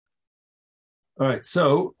All right,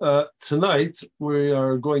 so tonight we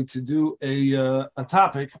are going to do a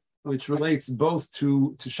topic which relates both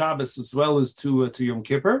to Shabbos as well as to Yom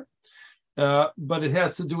Kippur, but it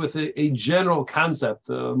has to do with a general concept,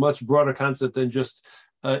 a much broader concept than just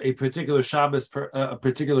a particular Shabbos, a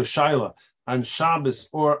particular Shaila on Shabbos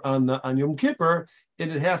or on Yom Kippur,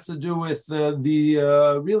 and it has to do with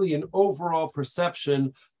the really an overall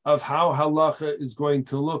perception of how halacha is going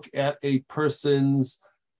to look at a person's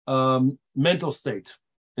mental state,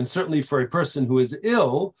 and certainly for a person who is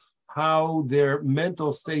ill, how their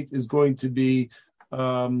mental state is going to be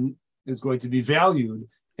valued,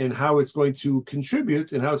 and how it's going to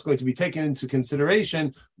contribute, and how it's going to be taken into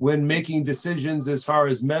consideration when making decisions as far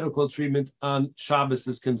as medical treatment on Shabbos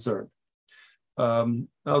is concerned.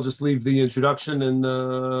 I'll just leave the introduction, and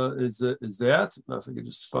is that? If I could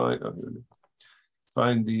just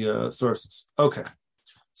find the sources. Okay,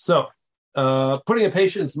 so. Putting a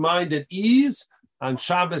patient's mind at ease on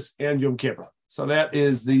Shabbos and Yom Kippur. So that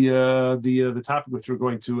is the topic which we're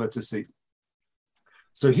going to see.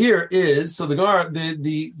 So here is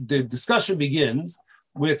the discussion begins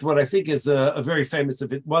with what I think is a very famous.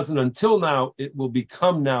 If it wasn't until now, it will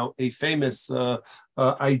become now a famous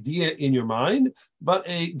idea in your mind. But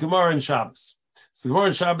a Gemara in Shabbos. So the Gemara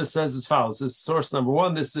in Shabbos says as follows. This is source number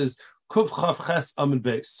one. This is Kuf Chav Ches Amud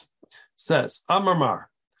Beis. Says Amar Mar.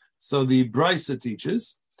 So the Brisa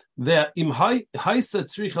teaches that im haisa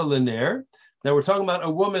tzricha lener. Now we're talking about a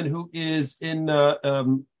woman who is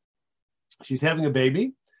she's having a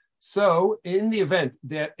baby. So in the event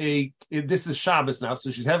that this is Shabbos now,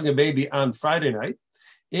 so she's having a baby on Friday night,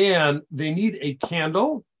 and they need a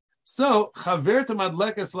candle. So chaverta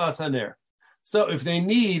madlekas lasaner. So if they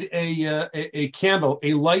need a candle,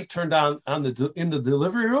 a light turned on in the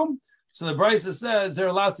delivery room, so the Brisa says they're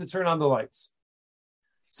allowed to turn on the lights.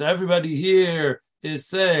 So everybody here is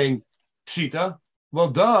saying, Pshita, well,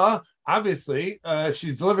 duh, obviously, if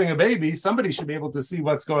she's delivering a baby, somebody should be able to see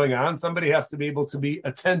what's going on. Somebody has to be able to be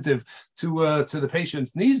attentive to the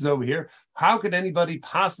patient's needs over here. How could anybody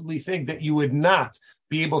possibly think that you would not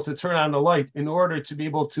be able to turn on the light in order to be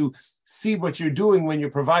able to see what you're doing when you're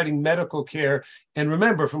providing medical care? And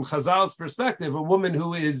remember, from Chazal's perspective, a woman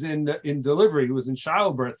who is in delivery, who is in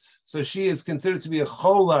childbirth, so she is considered to be a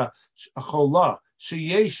chola.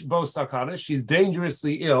 Sheyesh bo sakana, she's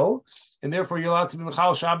dangerously ill, and therefore you're allowed to be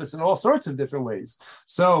Mechal Shabbos in all sorts of different ways.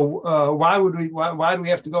 So why do we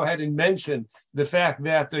have to go ahead and mention the fact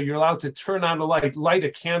that you're allowed to turn on a light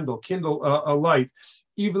a candle, kindle a light,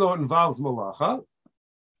 even though it involves malacha?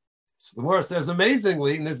 So the Gemara says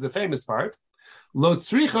amazingly, and this is the famous part, lo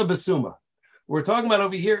tzricha besuma. We're talking about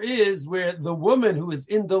over here is where the woman who is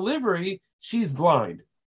in delivery, she's blind,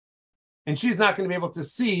 and she's not going to be able to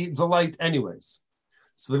see the light anyways.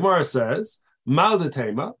 So the Gemara says, Mal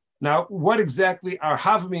detema. Now, what exactly our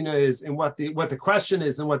havamina is, and what the question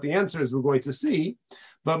is, and what the answer is, we're going to see.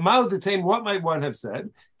 But Mal detema, what might one have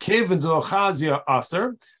said? Kevin zochazia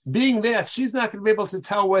aser, being that she's not going to be able to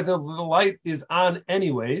tell whether the light is on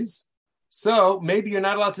anyways. So maybe you're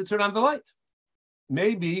not allowed to turn on the light.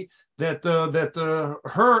 Maybe that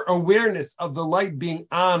her awareness of the light being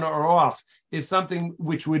on or off is something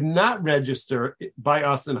which would not register by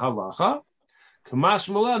us in halacha. Kamash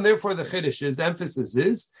Mula, and therefore the emphasis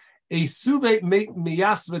is a suve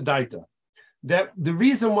miyasva daita. That the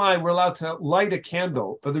reason why we're allowed to light a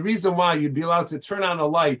candle, or the reason why you'd be allowed to turn on a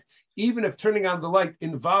light, even if turning on the light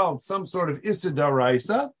involved some sort of issa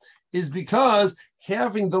daraisa, is because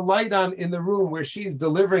having the light on in the room where she's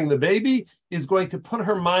delivering the baby is going to put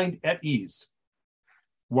her mind at ease.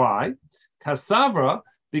 Why? Kasavra,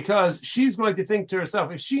 because she's going to think to herself,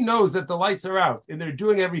 if she knows that the lights are out and they're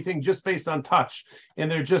doing everything just based on touch, and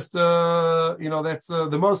they're just, that's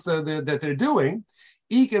the most that they're doing.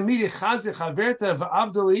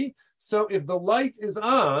 So if the light is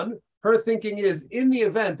on, her thinking is, in the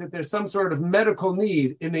event that there's some sort of medical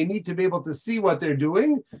need and they need to be able to see what they're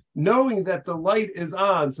doing, knowing that the light is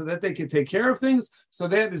on so that they can take care of things, so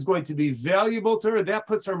that is going to be valuable to her. That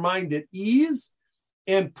puts her mind at ease.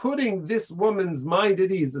 And putting this woman's mind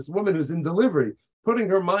at ease, this woman who's in delivery, putting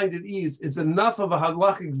her mind at ease is enough of a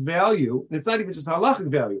halachic value. And it's not even just halachic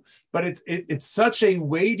value, but it's such a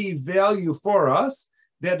weighty value for us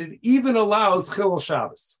that it even allows Chilul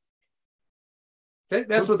Shabbos. Okay?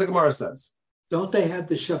 That's what the Gemara says. Don't they have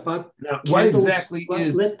the Shabbat? Now, what exactly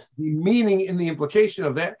is lit? The meaning in the implication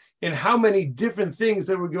of that, and how many different things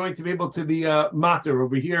that we're going to be able to be matter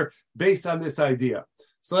over here based on this idea?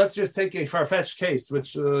 So let's just take a far-fetched case,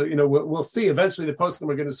 which we'll see. Eventually, the poskim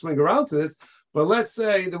are going to swing around to this. But let's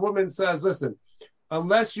say the woman says, "Listen,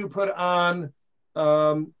 unless you put on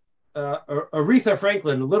Aretha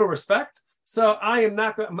Franklin, A Little Respect, So I am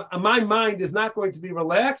not, my mind is not going to be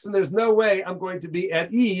relaxed, and there's no way I'm going to be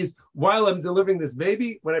at ease while I'm delivering this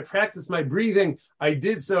baby. When I practiced my breathing, I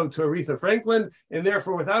did so to Aretha Franklin, and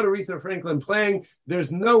therefore without Aretha Franklin playing,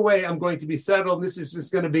 there's no way I'm going to be settled. This is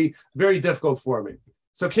just going to be very difficult for me.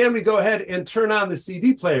 So can we go ahead and turn on the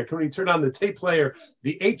CD player? Can we turn on the tape player,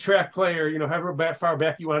 the 8-track player, however far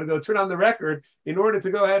back you want to go, turn on the record in order to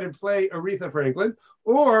go ahead and play Aretha Franklin?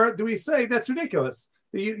 Or do we say that's ridiculous?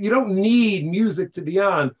 You don't need music to be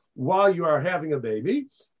on while you are having a baby.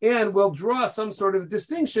 And we'll draw some sort of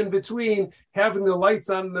distinction between having the lights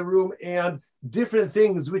on in the room and different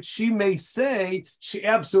things which she may say she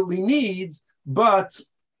absolutely needs, but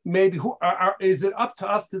maybe is it up to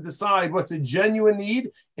us to decide what's a genuine need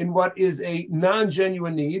and what is a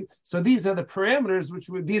non-genuine need? So these are the parameters,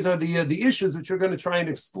 these are the issues which we're going to try and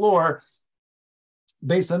explore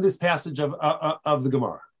based on this passage of the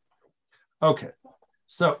Gemara. Okay,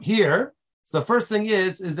 so here, so first thing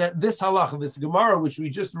is that this halacha, this Gemara which we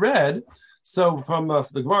just read, so from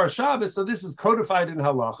the Gemara Shabbos, so this is codified in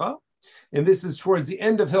halacha, and this is towards the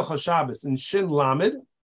end of Hilchos Shabbos in Shin Lamed.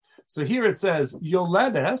 So here it says,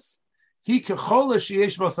 Yoledes, he kechola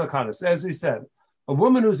sheyesh bo sakanas. As we said, a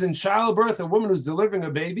woman who's in childbirth, a woman who's delivering a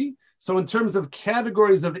baby. So in terms of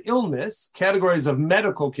categories of illness, categories of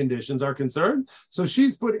medical conditions are concerned, so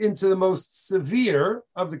she's put into the most severe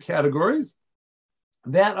of the categories,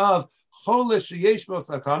 that of chola sheyesh bo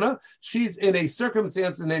sakana. She's in a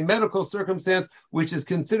circumstance, in a medical circumstance, which is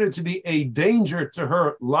considered to be a danger to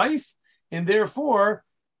her life, and therefore,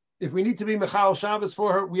 if we need to be Mechal Shabbos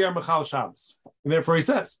for her, we are Mechal Shabbos. And therefore he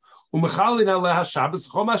says, whatever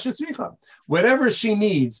she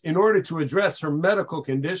needs in order to address her medical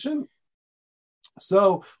condition,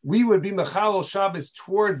 so we would be Mechal Shabbos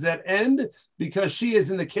towards that end because she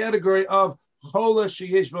is in the category of Chola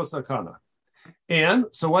Sheyesh Bo Sakana. And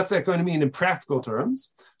so what's that going to mean in practical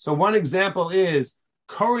terms? So one example is,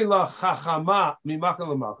 if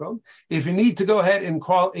you need to go ahead and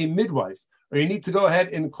call a midwife, or you need to go ahead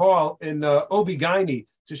and call an OB-GYN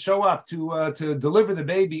to show up to deliver the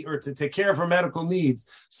baby or to take care of her medical needs.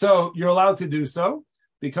 So you're allowed to do so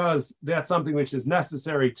because that's something which is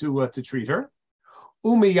necessary to treat her.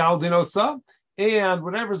 Umi yaldinosa, and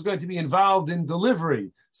whatever is going to be involved in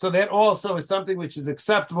delivery. So that also is something which is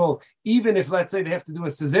acceptable, even if, let's say, they have to do a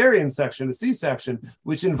cesarean section, a C-section,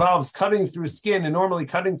 which involves cutting through skin, and normally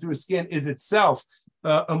cutting through skin is itself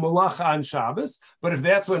a malacha on Shabbos, but if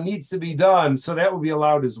that's what needs to be done, so that will be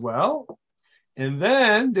allowed as well. And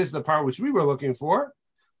then this is the part which we were looking for.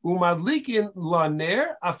 Umadlikin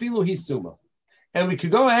laner afilu hisuma, and we could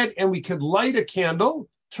go ahead and we could light a candle,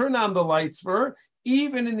 turn on the lights for her,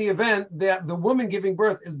 even in the event that the woman giving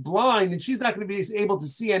birth is blind and she's not going to be able to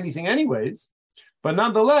see anything anyways. But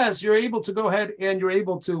nonetheless, you're able to go ahead and you're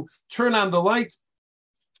able to turn on the light,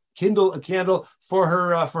 kindle a candle for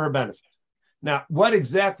her benefit. Now, what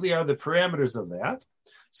exactly are the parameters of that?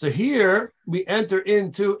 So here we enter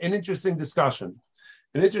into an interesting discussion.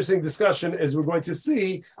 An interesting discussion, as we're going to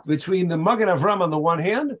see, between the Magen Avram on the one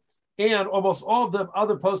hand and almost all of the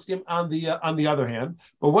other poskim on the other hand.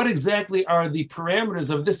 But what exactly are the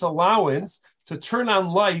parameters of this allowance to turn on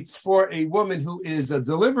lights for a woman who is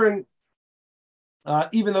delivering,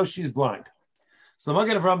 even though she's blind? So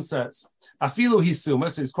Magen Avram says, Afilu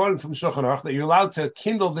hisuma, so he's quoting from Shulchan Aruch that you're allowed to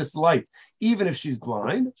kindle this light even if she's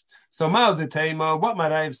blind. So Ma'al Detema, what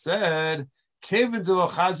might I have said? Kevin de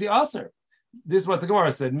Lochazi Aser. This is what the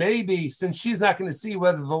Gemara said. Maybe since she's not going to see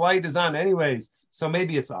whether the light is on anyways, so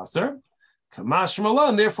maybe it's Aser. Kamash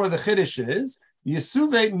Malan, therefore the Chiddush is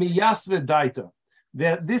Yesuve miyasve daita,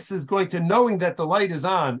 that this is going to, knowing that the light is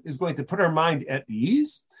on, is going to put her mind at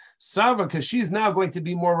ease. Sava, because she's now going to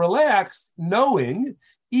be more relaxed, knowing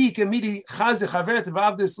obviously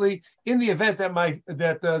in the event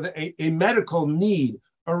that a medical need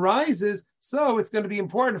arises, so it's going to be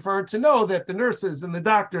important for her to know that the nurses and the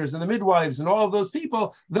doctors and the midwives and all of those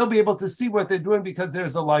people, they'll be able to see what they're doing because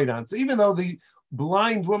there's a light on. So even though the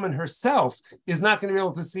blind woman herself is not going to be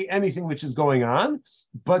able to see anything which is going on,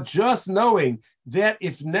 but just knowing that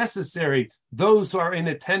if necessary, those who are in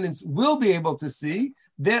attendance will be able to see,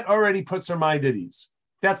 that already puts her mind at ease.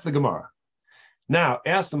 That's the Gemara. Now,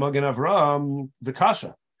 ask the Magen Avram the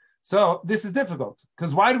kasha. So this is difficult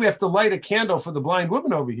because why do we have to light a candle for the blind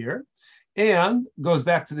woman over here? And goes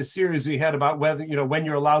back to the series we had about whether, when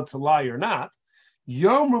you're allowed to lie or not.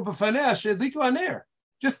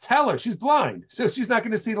 Just tell her she's blind, so she's not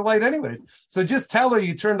going to see the light anyways. So just tell her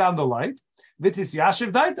you turned on the light, vitis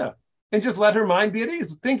yashiv daita, and just let her mind be at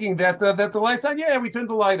ease, thinking that the light's on. Yeah, we turned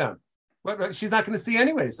the light on. What, she's not going to see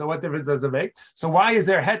anyway. So what difference does it make? So why is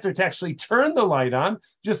there a heter to actually turn the light on?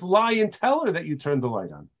 Just lie and tell her that you turned the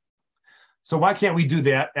light on. So why can't we do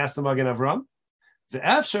that? Ask the Magen Avram. The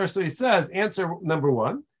Efshar, so he says, answer number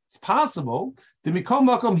one, it's possible. The Mikol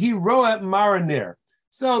Makom, he roa maranir.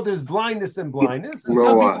 So there's blindness and blindness. And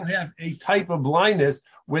some people have a type of blindness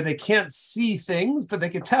where they can't see things, but they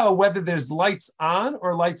can tell whether there's lights on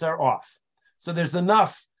or lights are off. So there's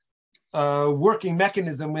enough working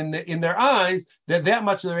mechanism in their eyes that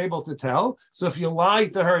much they're able to tell. So if you lie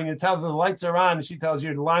to her and you tell her the lights are on and she tells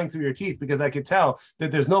you you're lying through your teeth because I could tell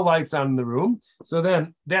that there's no lights on in the room, so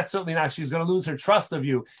then that's certainly not, she's going to lose her trust of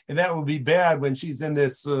you, and that will be bad when she's in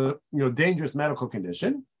this dangerous medical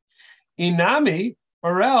condition. Inami,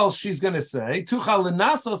 or else she's going to say, she's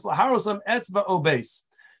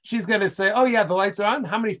going to say, oh yeah, the lights are on,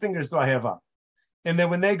 how many fingers do I have up? And then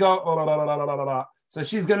when they go, oh, la, la, la, la, la, la, so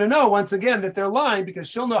she's going to know once again that they're lying because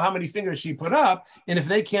she'll know how many fingers she put up. And if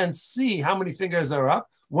they can't see how many fingers are up,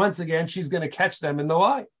 once again, she's going to catch them in the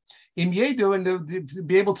lie. Im yedu, and to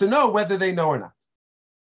be able to know whether they know or not.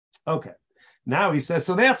 Okay. Now he says,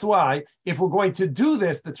 so that's why if we're going to do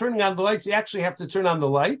this, the turning on the lights, you actually have to turn on the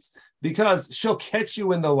lights because she'll catch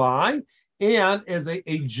you in the lie. And as a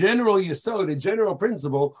general yesod, a general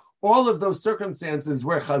principle, all of those circumstances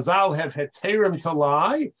where Chazal have heterim to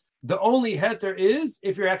lie, the only heter is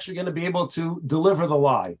if you're actually going to be able to deliver the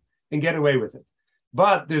lie and get away with it.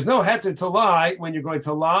 But there's no heter to lie when you're going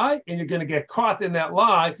to lie and you're going to get caught in that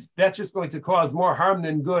lie. That's just going to cause more harm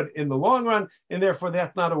than good in the long run, and therefore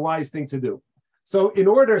that's not a wise thing to do. So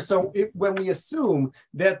when we assume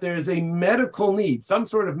that there's a medical need, some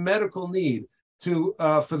sort of medical need to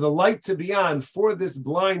for the light to be on for this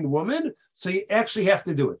blind woman, so you actually have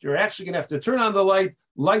to do it. You're actually going to have to turn on the light,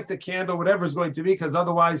 light the candle, whatever it's going to be, because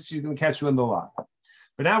otherwise she's going to catch you in the lie.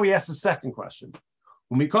 But now we ask the second question.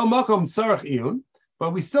 When we call makom tzarich iyun,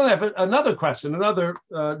 but we still have another question, another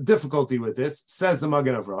difficulty with this, says the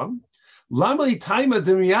Magen Avram. Lamali taima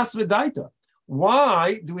d'miyas v'daita.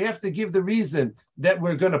 Why do we have to give the reason that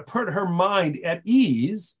we're going to put her mind at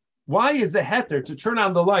ease? Why is the heter to turn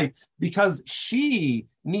on the light? Because she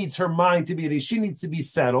needs her mind to be at ease. She needs to be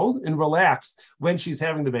settled and relaxed when she's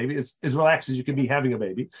having the baby, as relaxed as you can be having a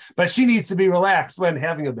baby. But she needs to be relaxed when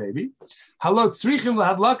having a baby. Hello, tzrichim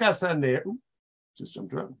lahadlakas haner. Just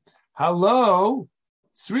jumped around. Hello,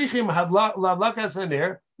 tzrichim lahadlakas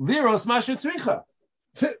haner liros masha tzricha.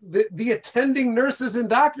 The attending nurses and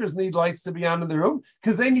doctors need lights to be on in the room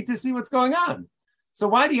because they need to see what's going on. So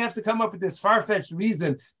why do you have to come up with this far-fetched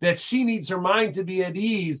reason that she needs her mind to be at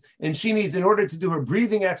ease and she needs, in order to do her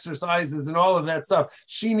breathing exercises and all of that stuff,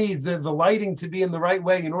 she needs the lighting to be in the right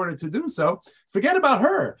way in order to do so? Forget about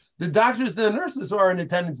her. The doctors, the nurses who are in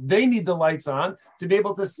attendance, they need the lights on to be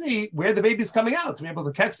able to see where the baby's coming out, to be able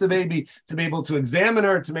to catch the baby, to be able to examine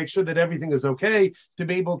her, to make sure that everything is okay, to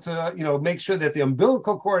be able to, make sure that the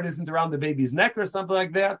umbilical cord isn't around the baby's neck or something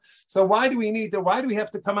like that. So why do we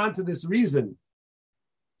have to come on to this reason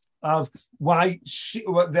of why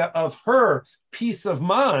of her peace of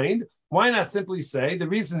mind? Why not simply say the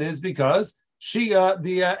reason is because she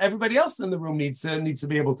everybody else in the room needs to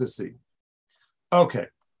be able to see. Okay,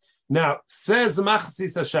 now says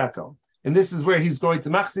Machzis HaShekel, and this is where he's going to.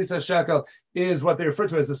 Machzis HaShekel is what they refer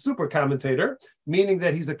to as a super commentator, meaning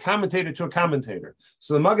that he's a commentator to a commentator.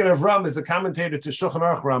 So the Magen Avram is a commentator to Shulchan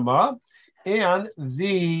Aruch Ramah, and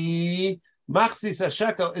the Machzis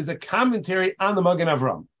HaShekel is a commentary on the Magen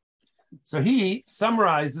Avram. So he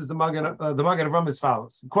summarizes the Magen Avram as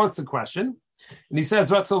follows. He quotes the question, and he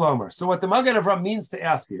says, Ratzalomer. So what the Magen Avram means to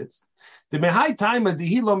ask is, the Mehai Taima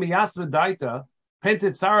Dihilo Miyasva Daita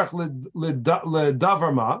Pentet Tzarech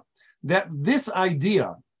Ledavarma, that this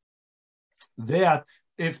idea that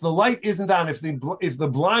if the light isn't on, if the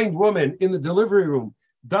blind woman in the delivery room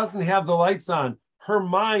doesn't have the lights on, her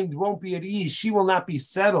mind won't be at ease. She will not be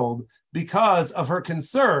settled because of her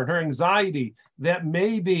concern, her anxiety that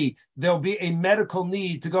maybe there'll be a medical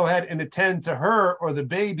need to go ahead and attend to her or the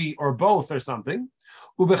baby or both or something.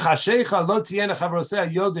 And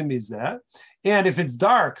if it's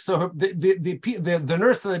dark, so the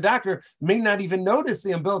nurse or the doctor may not even notice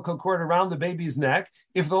the umbilical cord around the baby's neck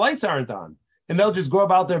if the lights aren't on. And they'll just go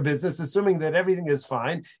about their business, assuming that everything is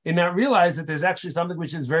fine, and not realize that there's actually something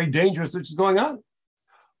which is very dangerous, which is going on.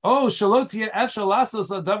 Or they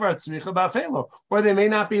may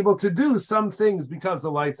not be able to do some things because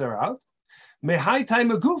the lights are out. And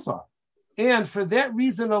for that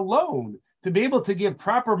reason alone, to be able to give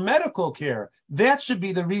proper medical care. That should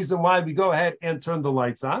be the reason why we go ahead and turn the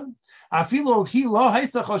lights on. Even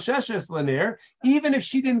if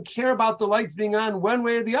she didn't care about the lights being on one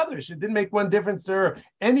way or the other, it didn't make one difference to her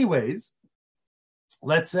anyways.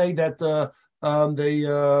 Let's say that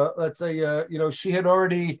she had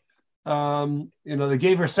already, they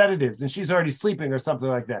gave her sedatives and she's already sleeping or something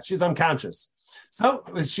like that. She's unconscious. So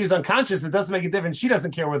if she's unconscious, it doesn't make a difference. She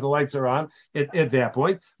doesn't care where the lights are on at that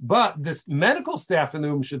point. But this medical staff in the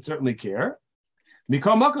room should certainly care. But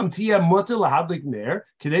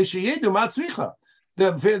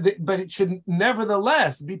it should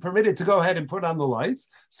nevertheless be permitted to go ahead and put on the lights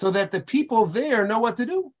so that the people there know what to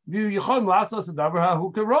do. And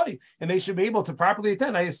they should be able to properly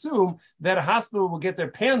attend. I assume that a hospital will get their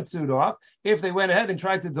pantsuit off if they went ahead and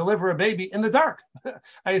tried to deliver a baby in the dark.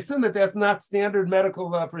 I assume that that's not standard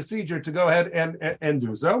medical procedure to go ahead and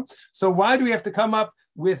do so. So why do we have to come up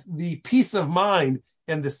with the peace of mind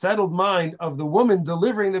and the settled mind of the woman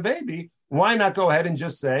delivering the baby? Why not go ahead and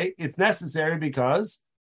just say it's necessary because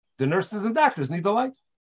the nurses and doctors need the light?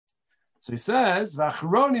 So he says, So the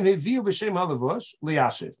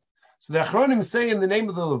Achronim say in the name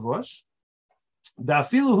of the Levush,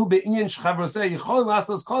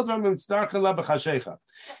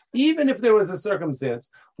 even if there was a circumstance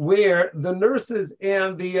where the nurses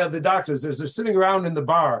and the doctors, as they're sitting around in the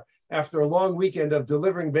bar after a long weekend of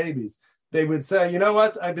delivering babies, they would say, you know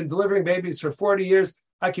what, I've been delivering babies for 40 years.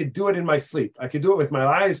 I could do it in my sleep. I could do it with my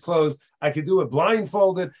eyes closed. I could do it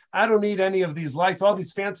blindfolded. I don't need any of these lights, all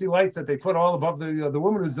these fancy lights that they put all above the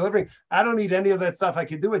woman who's delivering. I don't need any of that stuff. I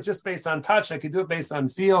could do it just based on touch. I could do it based on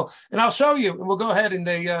feel. And I'll show you. And we'll go ahead and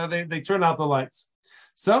they turn out the lights.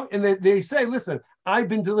 So, and they say, listen, I've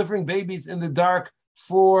been delivering babies in the dark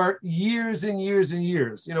for years and years and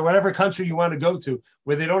years, whatever country you want to go to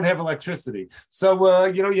where they don't have electricity. So,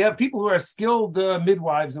 you have people who are skilled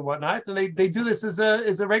midwives and whatnot, and they do this as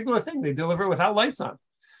a regular thing. They deliver it without lights on.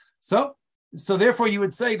 So therefore you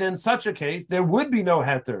would say that in such a case, there would be no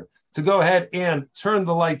heter to go ahead and turn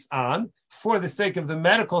the lights on for the sake of the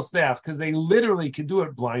medical staff, because they literally could do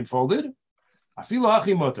it blindfolded.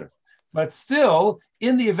 But still,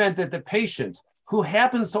 in the event that the patient, who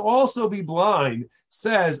happens to also be blind,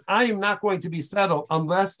 says, I am not going to be settled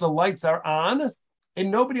unless the lights are on,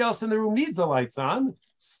 and nobody else in the room needs the lights on,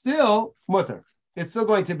 still mutter. It's still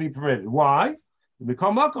going to be permitted. Why?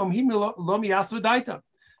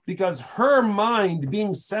 Because her mind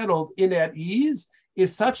being settled in at ease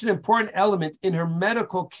is such an important element in her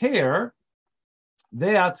medical care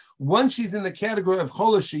that once she's in the category of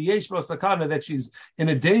cholesh sheyesh bo sakana, that she's in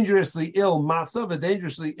a dangerously ill matzav, a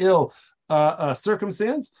dangerously ill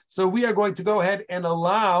circumstance. So we are going to go ahead and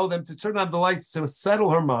allow them to turn on the lights to settle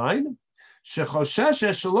her mind.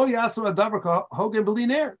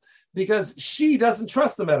 Because she doesn't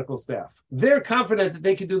trust the medical staff. They're confident that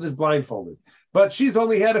they can do this blindfolded. But she's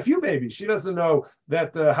only had a few babies. She doesn't know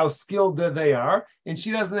that how skilled they are, and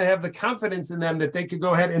she doesn't have the confidence in them that they could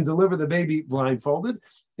go ahead and deliver the baby blindfolded.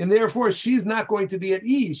 And therefore, she's not going to be at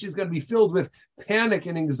ease. She's going to be filled with panic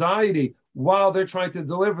and anxiety while they're trying to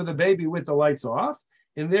deliver the baby with the lights off.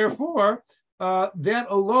 And therefore, that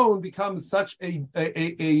alone becomes such an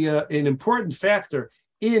important factor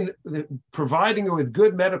in providing her with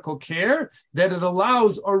good medical care that it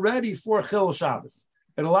allows already for Chil Shabbos.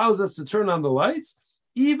 It allows us to turn on the lights,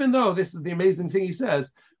 even though, this is the amazing thing he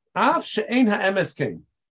says,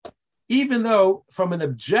 even though from an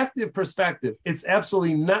objective perspective, it's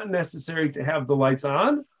absolutely not necessary to have the lights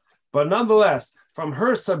on, but nonetheless, from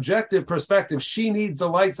her subjective perspective, she needs the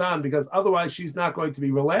lights on because otherwise she's not going to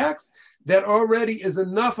be relaxed. That already is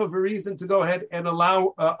enough of a reason to go ahead and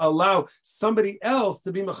allow somebody else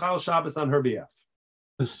to be Machal Shabbos on her behalf.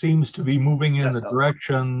 This seems to be moving in the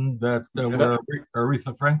direction that where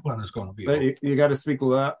Aretha Franklin is going to be. You got to speak a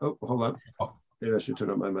lot. Oh, hold on. Maybe I should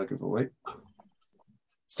turn up my microphone. Wait.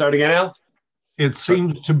 Start again, Al? It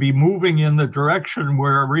seems to be moving in the direction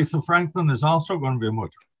where Aretha Franklin is also going to be a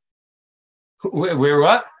mutter. Where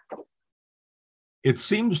what? It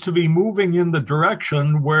seems to be moving in the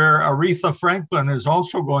direction where Aretha Franklin is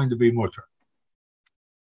also going to be mutter.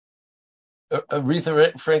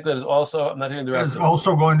 Aretha Franklin is also, I'm not hearing the rest of it. Is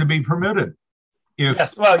also going to be permitted.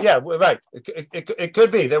 Yes, well, yeah, right. It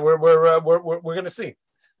could be that we're going to see.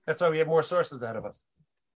 That's why we have more sources ahead of us.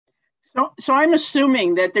 So I'm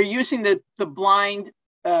assuming that they're using the blind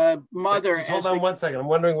mother. Just hold on 1 second. I'm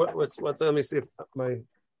wondering what's. Let me see if my.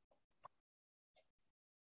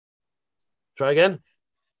 Try again.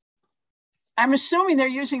 I'm assuming they're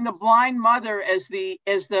using the blind mother as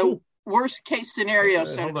the worst case scenario.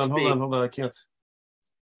 Hold on. I can't.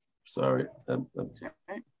 Sorry.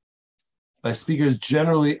 Right. My speakers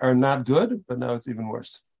generally are not good, but now it's even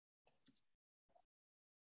worse.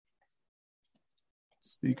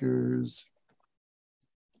 Speakers.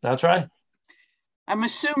 Now try. I'm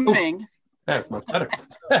assuming. That's much better.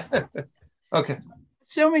 Okay.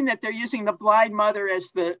 Assuming that they're using the blind mother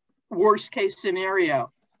as the worst case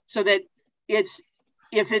scenario, so that it's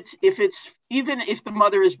even if the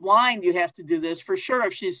mother is blind, you have to do this for sure.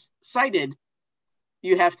 If she's sighted,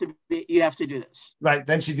 you have to do this. Right.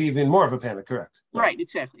 Then she'd be even more of a panic. Correct. Right.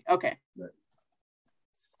 Exactly. Okay. Right.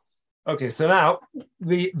 Okay. So now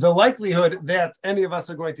the likelihood that any of us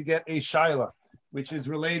are going to get a shaila, which is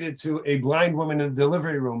related to a blind woman in the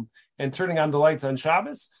delivery room and turning on the lights on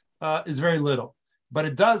Shabbos, is very little. But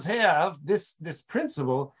it does have this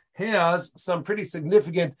principle has some pretty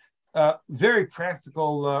significant, very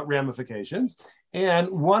practical ramifications. And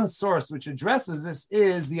one source which addresses this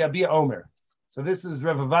is the Abia Omer. So this is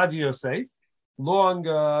Rav Ovadia Yosef. Long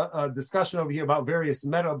discussion over here about various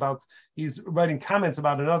he's writing comments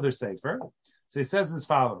about another sefer. So he says as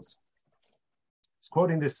follows. He's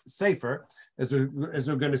quoting this sefer, as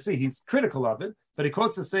we're going to see. He's critical of it, but he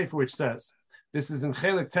quotes a sefer which says, this is in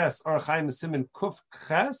Chelik Tes, Or Chaim Simin Kuf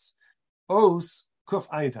Ches, Os Kuf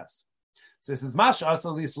Ayin Tes. So this is Mash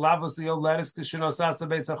Asalis Lavos Leoletis Kishinosasa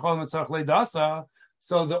Beisachol Mitzach Leidasa.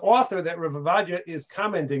 So the author that Rav Ovadia is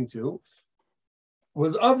commenting to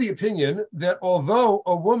was of the opinion that although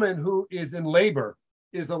a woman who is in labor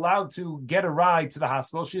is allowed to get a ride to the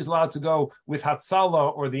hospital, she's allowed to go with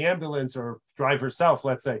Hatzala or the ambulance or drive herself,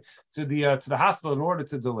 let's say, to the hospital in order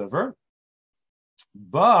to deliver.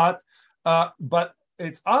 But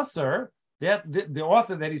it's usher that the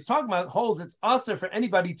author that he's talking about holds it's usher for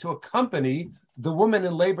anybody to accompany the woman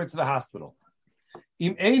in labor to the hospital.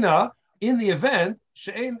 Im Eina, in the event,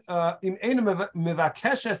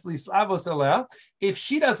 if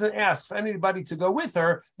she doesn't ask for anybody to go with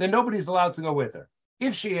her, then nobody's allowed to go with her.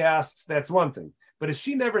 If she asks, that's one thing. But if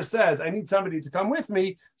she never says, I need somebody to come with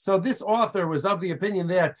me, so this author was of the opinion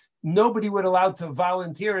that nobody would allow to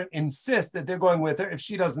volunteer and insist that they're going with her if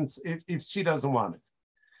she doesn't want it.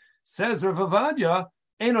 Says Rav Ovadia,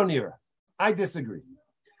 Enonira. I disagree.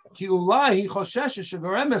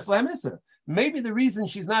 Maybe the reason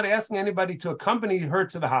she's not asking anybody to accompany her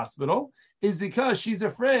to the hospital is because she's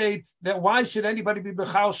afraid that why should anybody be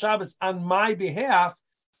B'chal Shabbos on my behalf,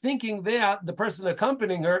 thinking that the person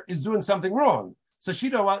accompanying her is doing something wrong. So she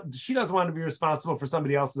doesn't want to be responsible for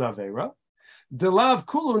somebody else's Aveira. Delav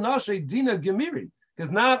Kulu Nashe Dina Gemiri,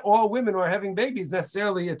 because not all women who are having babies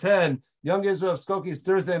necessarily attend Young Israel Skoki's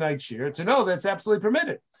Thursday night shir to know that's absolutely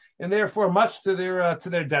permitted. And therefore, much to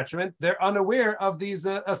their detriment, they're unaware of these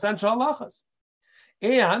essential halachas.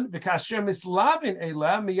 And v'kasher mislavin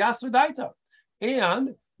elah miyasu daita.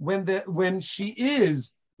 And when the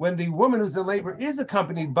woman who's in labor is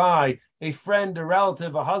accompanied by a friend, a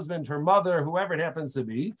relative, a husband, her mother, whoever it happens to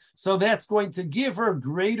be, so that's going to give her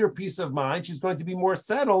greater peace of mind. She's going to be more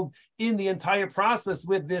settled in the entire process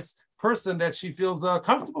with this person that she feels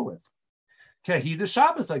comfortable with. Kahida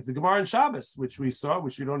Shabbos, like the Gemara in Shabbos, which we saw,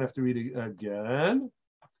 which we don't have to read again.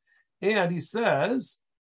 And he says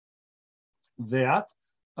that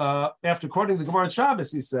after quoting the Gemara in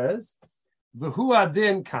Shabbos, he says, V'hu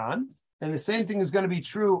adin kan, and the same thing is going to be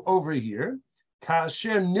true over here.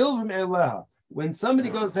 Kasher nilvim eleha, when somebody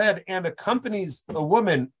goes ahead and accompanies a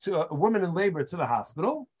woman in labor to the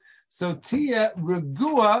hospital, so tia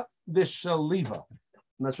regua v'shaliva.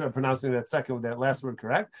 I'm not sure I'm pronouncing that last word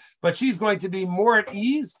correct, but she's going to be more at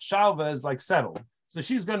ease. Shalva is like settled. So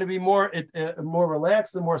she's going to be more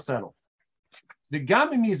relaxed and more settled. And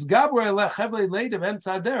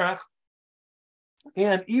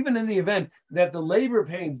even in the event that the labor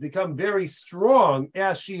pains become very strong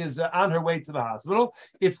as she is on her way to the hospital,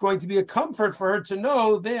 it's going to be a comfort for her to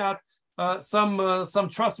know that some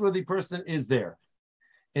trustworthy person is there.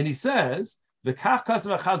 And he says, the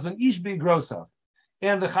Chazon Ish B'Grosav.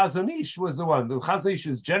 And the Chazon Ish was the one. The Chazon Ish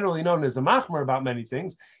is generally known as a machmer about many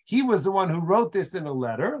things. He was the one who wrote this in a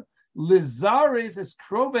letter. Lizares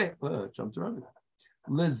eskrove. Jumped around.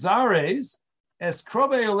 Lizares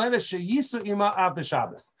eskrove oleve sheyisu ima av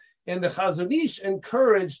b'Shabbos. And the Chazon Ish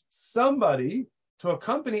encouraged somebody to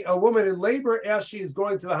accompany a woman in labor as she is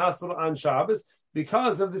going to the hospital on Shabbos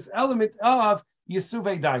because of this element of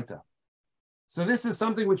Yisuvei Daita. So this is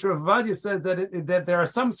something which Rav Ovadia says that there are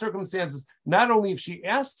some circumstances, not only if she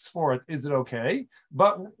asks for it, is it okay,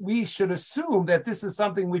 but we should assume that this is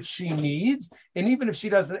something which she needs. And even if she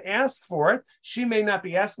doesn't ask for it, she may not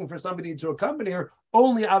be asking for somebody to accompany her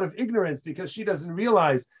only out of ignorance because she doesn't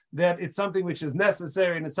realize that it's something which is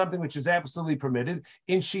necessary and it's something which is absolutely permitted,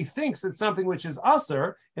 and she thinks it's something which is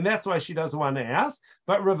usher, and that's why she doesn't want to ask.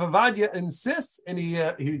 But Rav Ovadia insists, and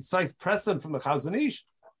he cites precedent from the Chazon Ish,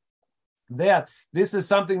 that this is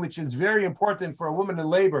something which is very important for a woman in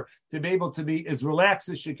labor to be able to be as relaxed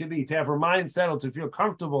as she can be, to have her mind settled, to feel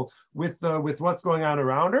comfortable with what's going on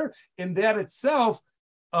around her, and that itself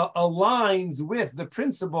aligns with the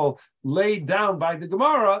principle laid down by the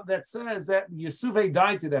Gemara that says that Yesuvei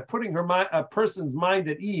Daita, that putting a person's mind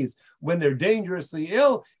at ease when they're dangerously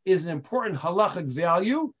ill, is an important halachic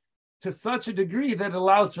value to such a degree that it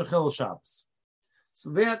allows for Chilul Shabbos.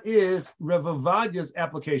 So that is Rav Ovadia's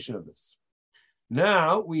application of this.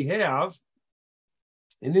 Now we have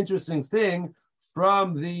an interesting thing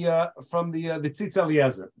from the Tzitz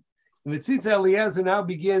Eliezer. And the Tzitz Eliezer now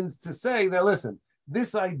begins to say that, listen,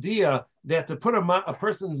 this idea that to put a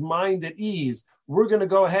person's mind at ease, we're going to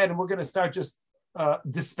go ahead and we're going to start just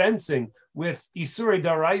dispensing with Isurei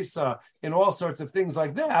Daraisa and all sorts of things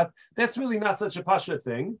like that, that's really not such a Pasha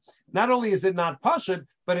thing. Not only is it not Pasha,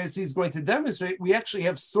 but as he's going to demonstrate, we actually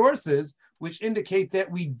have sources which indicate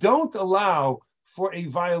that we don't allow for a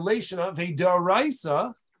violation of a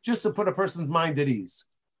Daraisa just to put a person's mind at ease.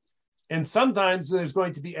 And sometimes there's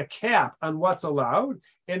going to be a cap on what's allowed,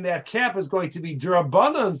 and that cap is going to be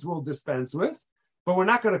D'Rabbanans will dispense with, but we're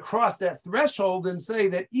not going to cross that threshold and say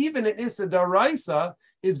that even an Issa D'Oraisa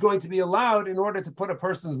is going to be allowed in order to put a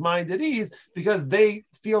person's mind at ease because they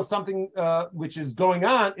feel something which is going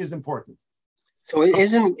on is important. So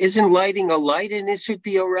isn't lighting a light an Issa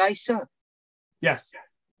D'Oraisa? Yes.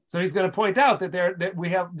 So he's going to point out that we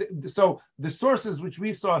have, so the sources which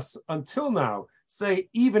we saw until now say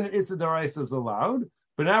even Issa D'Oraisa is allowed,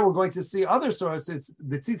 but now we're going to see other sources.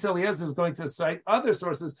 The Tzitz Eliezer is going to cite other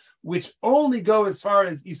sources which only go as far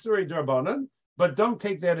as Isurei D'Rabbanan, but don't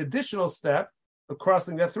take that additional step of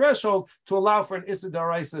crossing that threshold to allow for an Issa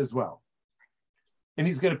D'Oraisa as well. And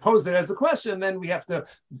he's going to pose that as a question. Then we have to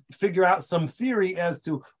figure out some theory as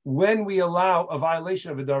to when we allow a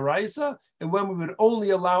violation of a D'Oraisa and when we would only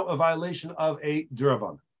allow a violation of a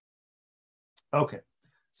D'Rabbanan. Okay,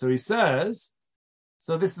 so he says.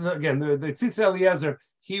 So this is again the Tzitz Eliezer.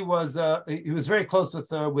 He was very close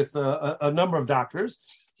with a number of doctors.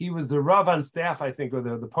 He was the Rav on staff, I think, or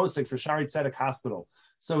the posek for Shari Tzedek Hospital.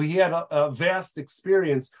 So he had a vast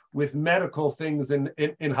experience with medical things in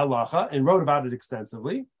halacha and wrote about it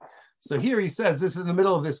extensively. So here he says this is in the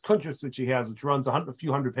middle of this kuntras which he has, which runs a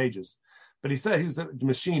few hundred pages. But he said he was a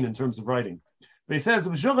machine in terms of writing. But he says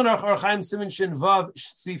Shulchan Aruch Orach Chaim Siman Shin Vav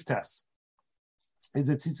Sif Tes. Is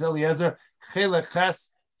it Tzitz Eliezer Chelek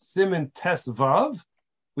Ches Siman Tes Vav,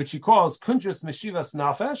 which he calls Kuntras Meshivas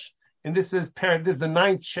Nafesh, and this is the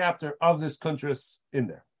 9th chapter of this Kuntras in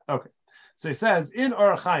there. Okay, so he says in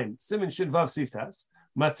Orach Chaim Siman Shin Vav Sif Tes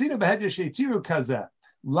Matzina Behedya Sheitiru Kazeh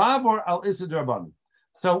Lavor Al Issa D'Rabbanan.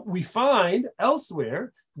 So we find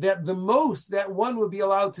elsewhere that the most that one would be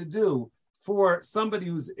allowed to do for somebody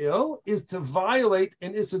who's ill is to violate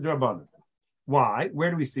an Issa D'Rabbanan. Why? Where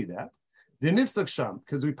do we see that? The Nifsak Sham,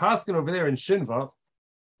 because we paskin over there in Shinva,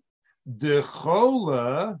 the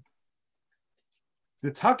Chola, the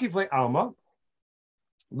Takivle Alma.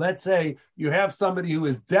 Let's say you have somebody who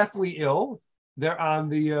is deathly ill, they're on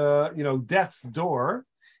the death's door,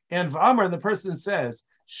 and V'amar, the person says,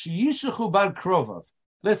 Sheishachu Bad Krovav.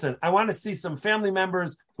 Listen, I want to see some family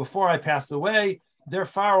members before I pass away. They're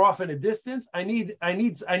far off in a distance. I need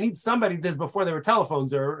somebody. This before there were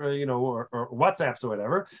telephones or WhatsApps or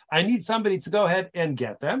whatever. I need somebody to go ahead and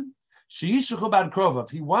get them. Sheishachu Bad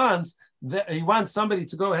Krovav. He wants somebody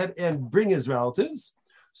to go ahead and bring his relatives.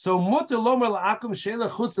 So you're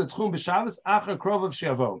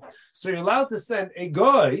allowed to send a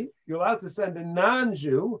goy. You're allowed to send a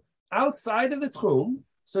non-Jew outside of the tchum.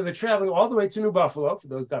 So they're traveling all the way to New Buffalo for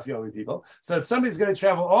those Daf Yomi people. So if somebody's going to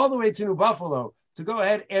travel all the way to New Buffalo to go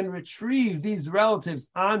ahead and retrieve these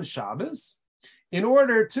relatives on Shabbos in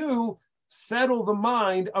order to settle the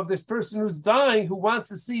mind of this person who's dying who wants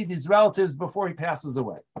to see these relatives before he passes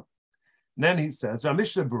away. And then he says,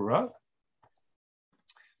 Mishnah Berurah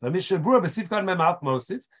b'sifkan memaf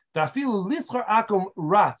mosif dafilu lischar akum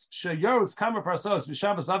ratz sheyorutz kamer parsos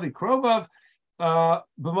v'Shabbos avi krovav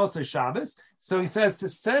b'motzei Shabbos. So he says to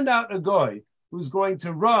send out a goy who's going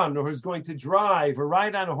to run or who's going to drive or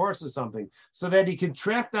ride on a horse or something so that he can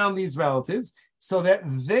track down these relatives so that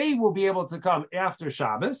they will be able to come after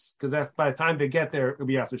Shabbos, because that's by the time they get there, it'll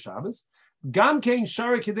be after Shabbos. Gam kein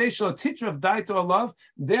shari kedei shelo titrav daito alav,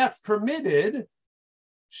 that's permitted.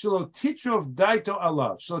 Shelo titrav daito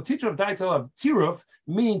alav. Shelo titrav daito alav. Tiruf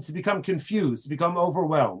means to become confused, to become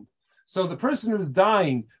overwhelmed. So the person who's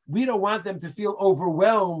dying, we don't want them to feel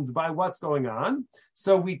overwhelmed by what's going on.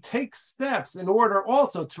 So we take steps in order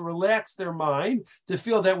also to relax their mind, to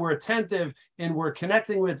feel that we're attentive and we're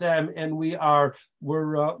connecting with them, and we're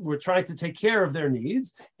trying to take care of their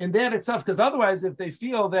needs. And that itself, because otherwise, if they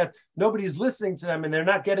feel that nobody's listening to them and they're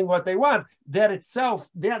not getting what they want, that itself,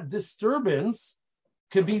 that disturbance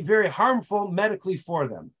could be very harmful medically for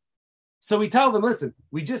them. So we tell them, listen,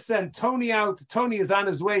 we just sent Tony out. Tony is on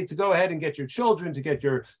his way to go ahead and get your children, to get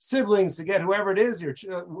your siblings, to get whoever it is,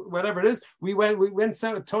 whatever it is. We went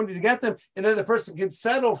sent Tony to get them, and then the person can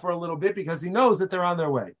settle for a little bit because he knows that they're on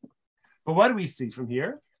their way. But what do we see from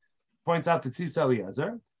here? Points out the Tzitz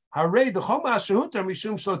Eliezer.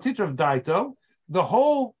 The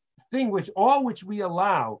whole thing, which we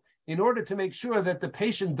allow in order to make sure that the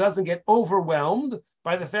patient doesn't get overwhelmed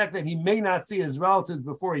by the fact that he may not see his relatives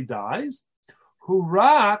before he dies.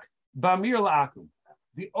 Hurak bamir la'akum.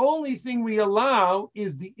 The only thing we allow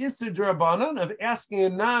is the Isser D'Rabbanan of asking a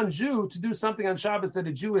non-Jew to do something on Shabbos that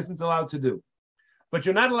a Jew isn't allowed to do. But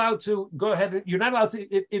you're not allowed to go ahead. You're not allowed to,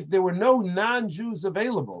 if there were no non-Jews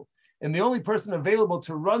available, and the only person available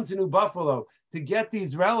to run to New Buffalo to get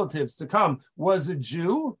these relatives to come was a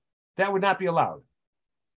Jew, that would not be allowed.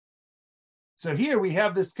 So here we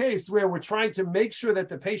have this case where we're trying to make sure that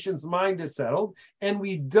the patient's mind is settled, and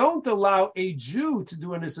we don't allow a Jew to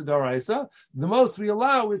do an Issa D'Oraisa. The most we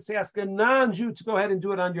allow is to ask a non-Jew to go ahead and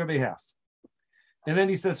do it on your behalf. And then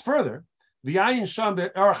he says further, V'ayin sham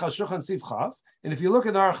be'Aruch HaShulchan Sif Chaf, and if you look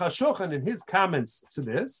at Aruch HaShulchan in his comments to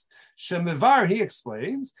this, Shemevar, he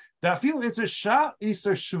explains, Da'afil Isser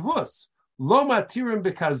Shvus, Lo Matirim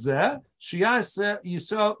B'Kazeh, Shi'aseh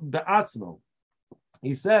Yisrael Be'atzmo.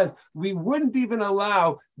 He says, we wouldn't even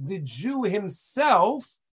allow the Jew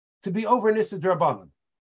himself to be over an Issa D'Rabbanan.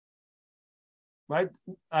 Right?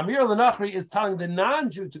 Amir al-Nachri is telling the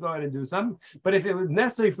non-Jew to go ahead and do something, but if it was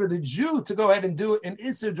necessary for the Jew to go ahead and do an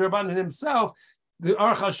Issa D'Rabbanan himself, the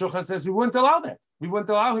Aruch HaShulchan says we wouldn't allow that. We wouldn't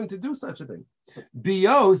allow him to do such a thing.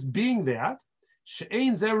 Bios being that,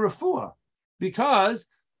 she'ein zeh refuah, because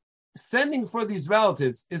sending for these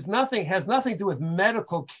relatives has nothing to do with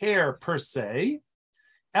medical care per se.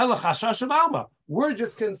 We're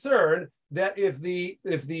just concerned that if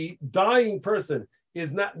the dying person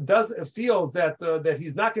feels that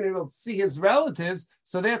he's not going to be able to see his relatives,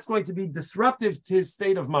 so that's going to be disruptive to his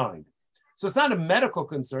state of mind. So it's not a medical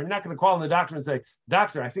concern. You're not going to call in the doctor and say,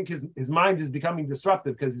 "Doctor, I think his mind is becoming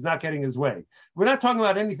disruptive because he's not getting his way." We're not talking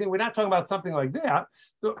about anything. We're not talking about something like that.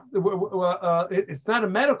 It's not a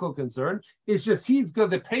medical concern. It's just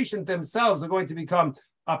the patient themselves are going to become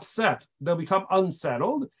upset. They'll become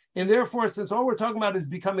unsettled. And therefore, since all we're talking about is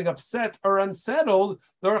becoming upset or unsettled,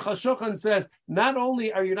 the Aruch HaShulchan says, not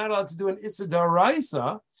only are you not allowed to do an Issa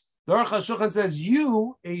D'Oraisa, the Aruch HaShulchan says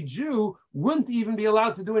you, a Jew, wouldn't even be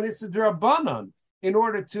allowed to do an Issa D'Rabbanan in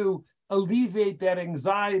order to alleviate that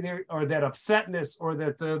anxiety or that upsetness or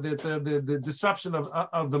that the disruption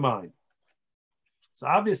of the mind. So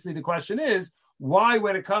obviously the question is, why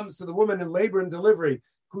when it comes to the woman in labor and delivery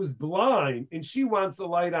who's blind and she wants the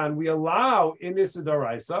light on, we allow in Issa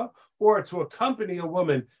D'Oraisa, or to accompany a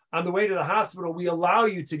woman on the way to the hospital, we allow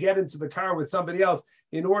you to get into the car with somebody else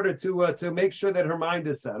in order to make sure that her mind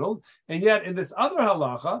is settled. And yet in this other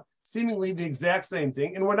halacha, seemingly the exact same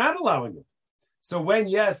thing, and we're not allowing it. So when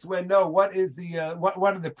yes, when no, what is the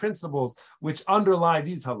what are the principles which underlie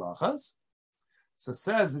these halachas? So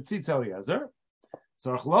says the Tzitz Eliezer.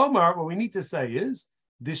 So what we need to say is,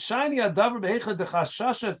 the shiny adaver behecha de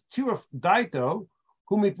chashashas tiruf daito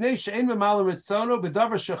hu mipnei she'en memalu ritzono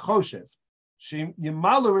bedavar shechoshev she'im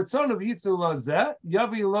yemalu ritzono v'yitzu lazeh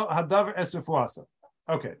yavi lo hadaver eser fuasa.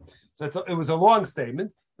 Okay, so it was a long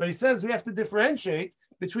statement, but he says we have to differentiate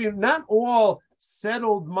between not all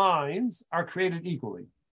settled minds are created equally.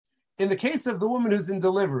 In the case of the woman who's in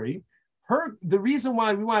delivery, the reason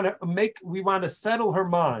why we want to settle her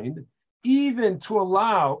mind, even to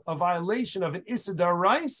allow a violation of an Issa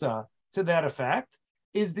D'Oraisa to that effect,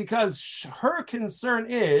 is because her concern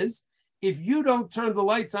is, if you don't turn the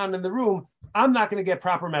lights on in the room, I'm not going to get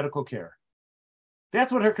proper medical care.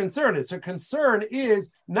 That's what her concern is. Her concern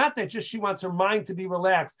is not that just she wants her mind to be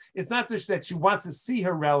relaxed. It's not just that she wants to see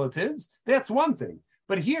her relatives. That's one thing.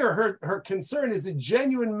 But here, her concern is a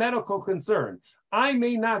genuine medical concern. I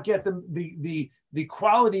may not get the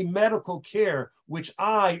quality medical care which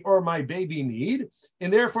I or my baby need.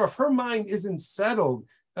 And therefore, if her mind isn't settled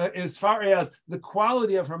as far as the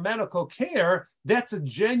quality of her medical care, that's a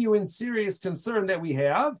genuine, serious concern that we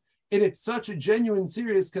have. And it's such a genuine,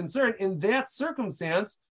 serious concern. In that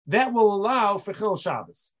circumstance, that will allow for Chil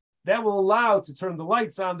Shabbos. that will allow to turn the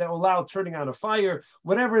lights on, that will allow turning on a fire,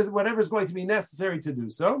 whatever is going to be necessary to do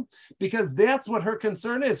so, because that's what her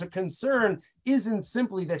concern is. Her concern isn't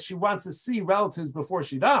simply that she wants to see relatives before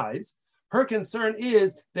she dies. Her concern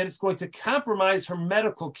is that it's going to compromise her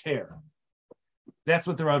medical care. That's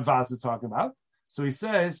what the Radvaz is talking about. So he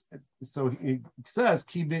says, Ki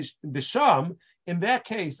bisham, in that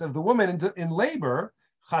case of the woman in labor,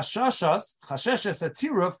 chasheshas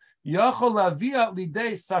atiruf yachol lavia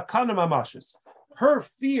lidei sakana mamashis. Her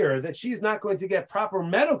fear that she's not going to get proper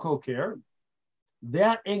medical care,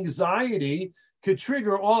 that anxiety could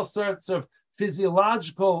trigger all sorts of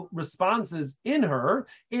physiological responses in her,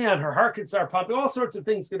 and her heart could start pumping. All sorts of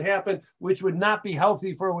things could happen which would not be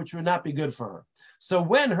healthy for her, which would not be good for her. So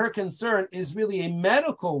when her concern is really a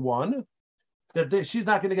medical one, that she's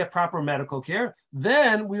not going to get proper medical care,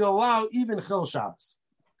 then we allow even Chil Shabbos.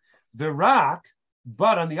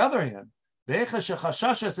 But on the other hand, but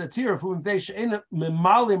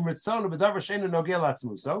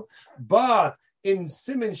in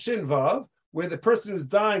Siman Shin Vav, where the person who's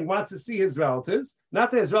dying wants to see his relatives,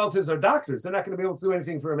 not that his relatives are doctors, they're not going to be able to do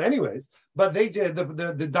anything for him anyways, but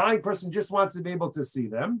the dying person just wants to be able to see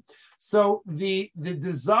them. So the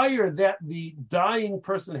desire that the dying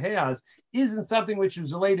person has isn't something which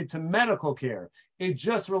is related to medical care. It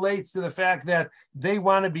just relates to the fact that they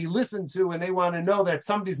want to be listened to and they want to know that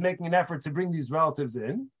somebody's making an effort to bring these relatives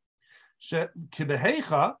in. So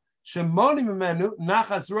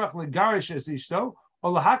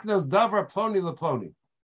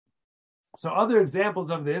other examples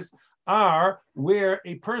of this are where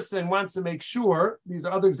a person wants to make sure, these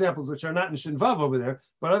are other examples which are not in Shin Vav over there,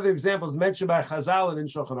 but other examples mentioned by Chazal and in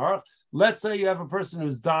Shulchan Aruch. Let's say you have a person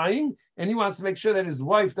who's dying and he wants to make sure that his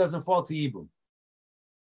wife doesn't fall to Yibum.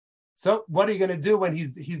 So what are you going to do when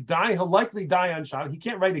he's dying? He'll likely die on Shabbos. He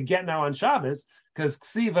can't write a get now on Shabbos because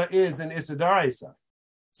Ksiva is an Issur D'Oraisa.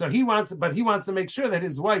 So he wants to make sure that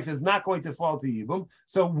his wife is not going to fall to Yibum.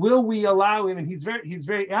 So will we allow him? And he's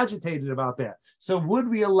very agitated about that. So would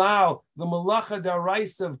we allow the Malacha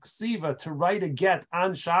D'Oraisa of Ksiva to write a get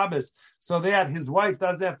on Shabbos so that his wife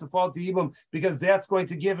doesn't have to fall to Yibum because that's going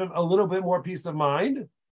to give him a little bit more peace of mind?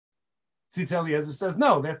 Tzitz Eliezer says,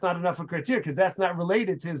 no, that's not enough of a criteria because that's not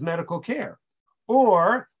related to his medical care.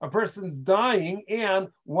 Or a person's dying and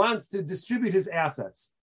wants to distribute his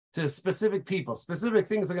assets to specific people. Specific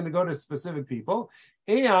things are going to go to specific people.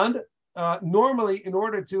 And normally, in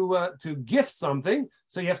order to gift something,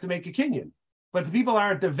 so you have to make a kinyan. But the people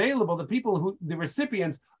aren't available. The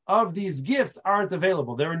recipients of these gifts aren't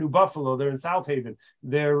available. They're in New Buffalo. They're in South Haven.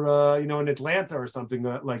 They're in Atlanta or something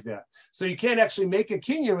like that. So you can't actually make a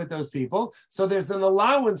kinyan with those people. So there's an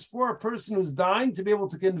allowance for a person who's dying to be able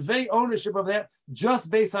to convey ownership of that just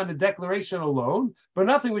based on the declaration alone, but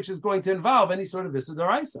nothing which is going to involve any sort of Issur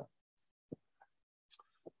D'Oraisa.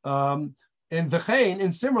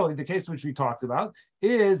 And similarly, the case which we talked about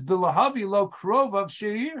is Bilahavi lo krovav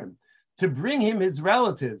she'ir, to bring him his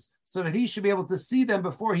relatives so that he should be able to see them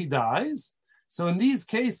before he dies. So in these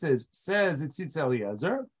cases, says Tzitz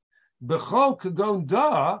Eliezer, b'chol kagon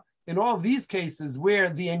da, in all these cases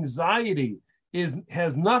where the anxiety is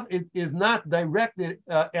not directed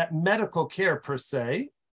at medical care per se,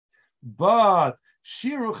 but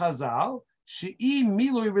shiru chazal, she'i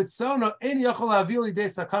milui ritzono en yachol avili de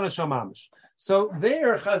sakana shamamish. So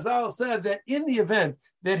there, Chazal said that in the event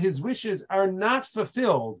that his wishes are not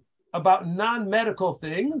fulfilled about non-medical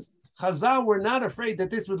things, Chazal were not afraid that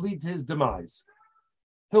this would lead to his demise.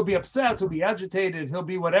 He'll be upset, he'll be agitated, he'll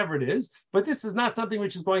be whatever it is, but this is not something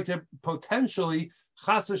which is going to potentially,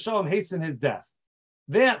 chas v'shalom, hasten his death.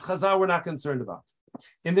 That Chazal were not concerned about.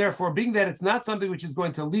 And therefore, being that it's not something which is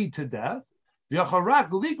going to lead to death, it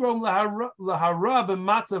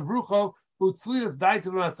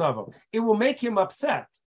will make him upset.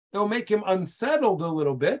 It will make him unsettled a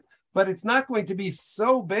little bit, but it's not going to be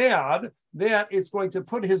so bad that it's going to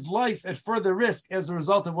put his life at further risk as a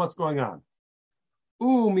result of what's going on.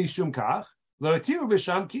 And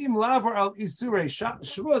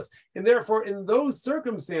therefore, in those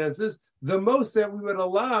circumstances, the most that we would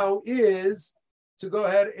allow is to go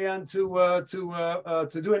ahead and to do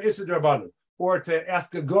an Issur D'Rabbanan, or to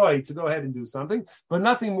ask a goy to go ahead and do something, but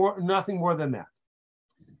nothing more than that.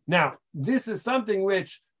 Now, this is something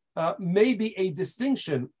which may be a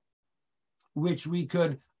distinction which we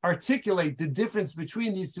could articulate the difference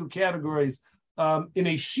between these two categories in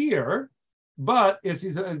a shear, but as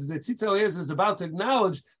Tzitz Eliezer is about to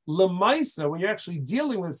acknowledge, lemaisa, when you're actually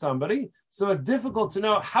dealing with somebody, so it's difficult to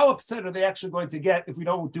know how upset are they actually going to get if we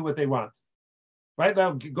don't do what they want. Right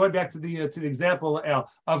now, going back to the example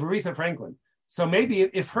of Aretha Franklin. So maybe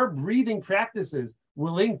if her breathing practices were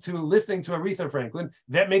linked to listening to Aretha Franklin,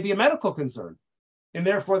 that may be a medical concern. And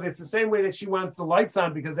therefore, it's the same way that she wants the lights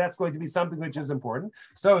on because that's going to be something which is important.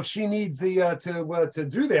 So if she needs to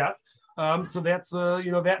do that, so that's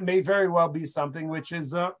that may very well be something which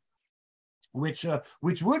is which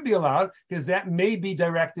would be allowed because that may be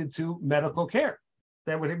directed to medical care.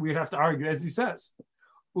 That we'd have to argue, as he says,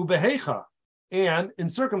 ubehecha, and in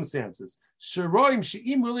circumstances, sheroim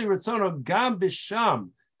she'im really ritzono gam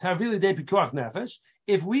b'sham tavili de pikuach nefesh.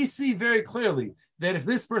 If we see very clearly that if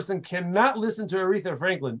this person cannot listen to Aretha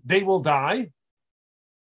Franklin, they will die.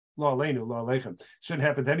 Lo aleinu, lo alechem. Shouldn't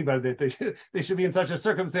happen to anybody that they should be in such a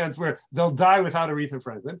circumstance where they'll die without Aretha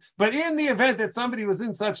Franklin. But in the event that somebody was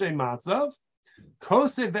in such a matzav,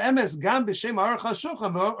 kosev be'emes gam b'shem aruch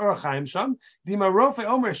hashulchan or chaim sham dima rofe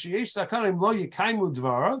omer sheyesh sakanim lo yikaimu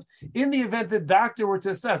dvarav. In the event the doctor were to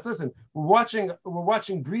assess, listen, we're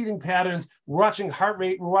watching breathing patterns, we're watching heart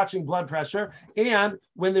rate, we're watching blood pressure, and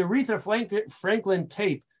when the Aretha Franklin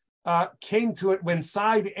tape came to it, when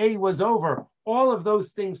side A was over, all of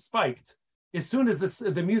those things spiked. As soon as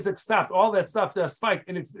the music stopped, all that stuff spiked,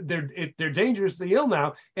 and they're dangerously ill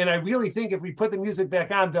now. And I really think if we put the music back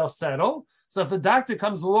on, they'll settle. So if the doctor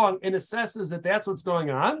comes along and assesses that that's what's going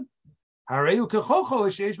on,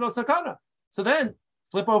 so then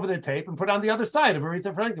flip over the tape and put on the other side of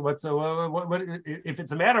Aretha Franklin. What if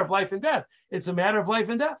it's a matter of life and death? It's a matter of life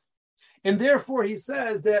and death. And therefore, he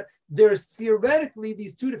says that there's theoretically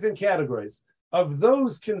these two different categories of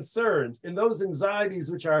those concerns and those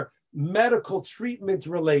anxieties which are medical treatment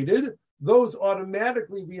related. Those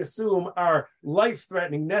automatically, we assume, are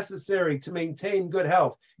life-threatening, necessary to maintain good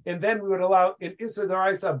health. And then we would allow an Issa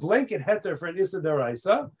D'Oraisa, a blanket heter for an Issa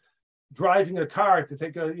D'Oraisa, driving a car to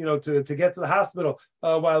take to get to the hospital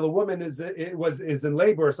while a woman is in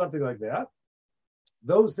labor or something like that.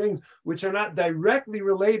 Those things which are not directly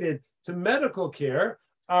related to medical care,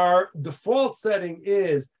 our default setting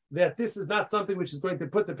is that this is not something which is going to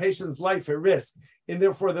put the patient's life at risk. And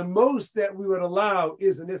therefore, the most that we would allow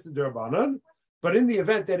is an Issa D'Rabbanan. But in the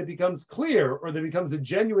event that it becomes clear or there becomes a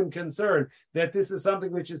genuine concern that this is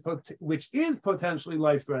something which is potentially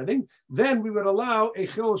life-threatening, then we would allow a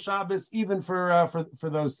Chil Shabbos even for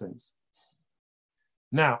those things.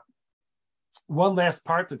 Now, one last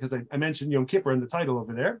part, because I mentioned Yom Kippur in the title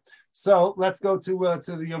over there. So let's go to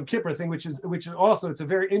the Yom Kippur thing, which is also, it's a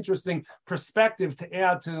very interesting perspective to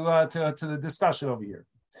add to the discussion over here.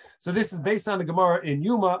 So this is based on the Gemara in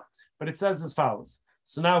Yuma, but it says as follows.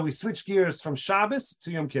 So now we switch gears from Shabbos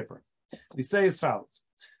to Yom Kippur. We say as follows.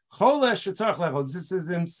 This is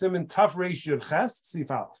in Siman Taf Reish Yud Ches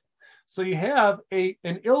Sif Aleph. So you have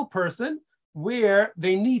an ill person where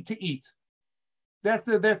they need to eat. That's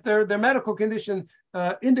their medical condition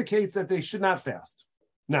indicates that they should not fast.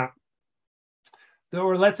 Now,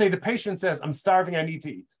 or let's say the patient says, "I'm starving, I need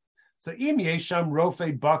to eat." So, im yesham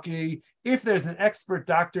rofe baki, if there's an expert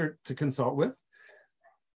doctor to consult with,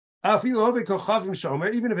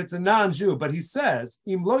 even if it's a non-Jew, but he says,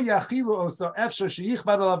 "Im lo yachilu oso efshar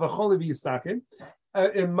sheyichbad alav v'chol v'yistaken."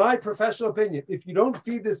 In my professional opinion, if you don't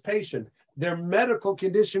feed this patient, their medical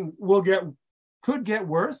condition could get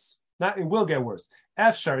worse. Not, it will get worse.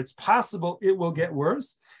 Efshar, it's possible it will get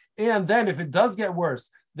worse. And then if it does get worse,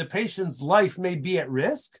 the patient's life may be at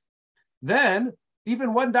risk. Then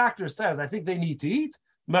even one doctor says, I think they need to eat.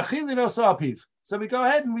 So we go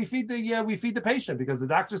ahead and we feed the patient because the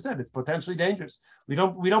doctor said it's potentially dangerous. We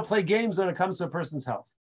don't play games when it comes to a person's health.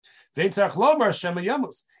 And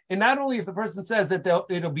not only if the person says that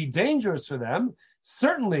it'll be dangerous for them,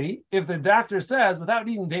 certainly if the doctor says without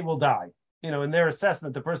eating they will die. In their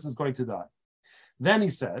assessment, the person's going to die. Then he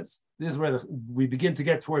says, this is where we begin to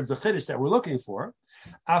get towards the chiddush that we're looking for.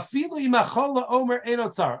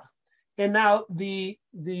 And now the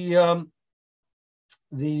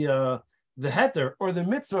heter or the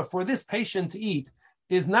mitzvah for this patient to eat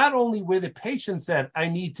is not only where the patient said, I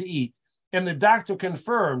need to eat, and the doctor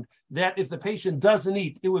confirmed that if the patient doesn't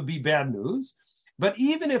eat, it would be bad news. But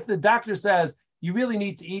even if the doctor says, you really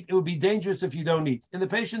need to eat, it would be dangerous if you don't eat. And the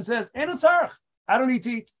patient says, I don't need to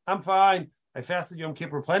eat, I'm fine. I fasted Yom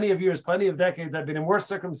Kippur plenty of years, plenty of decades. I've been in worse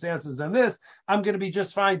circumstances than this. I'm going to be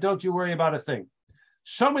just fine. Don't you worry about a thing.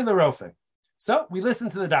 Show me the rofe. So we listen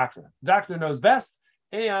to the doctor. Doctor knows best.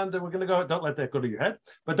 And we're going to go, don't let that go to your head.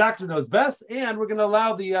 But doctor knows best. And we're going to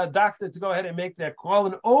allow the doctor to go ahead and make that call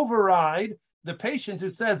and override the patient who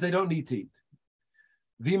says they don't need to eat.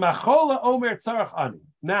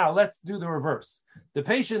 Now let's do the reverse. The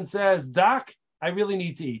patient says, Doc, I really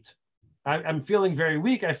need to eat. I'm feeling very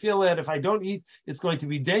weak. I feel that if I don't eat, it's going to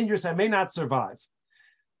be dangerous. I may not survive.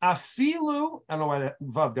 Afilu, I don't know why that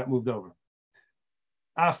vav got moved over.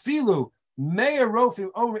 Afilu me'er rofim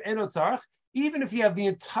omer eno tzarach, even if you have the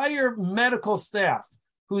entire medical staff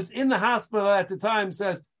who's in the hospital at the time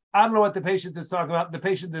says, I don't know what the patient is talking about. The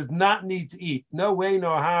patient does not need to eat. No way,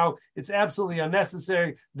 no how. It's absolutely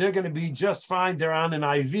unnecessary. They're going to be just fine. They're on an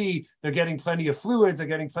IV. They're getting plenty of fluids. They're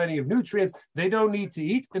getting plenty of nutrients. They don't need to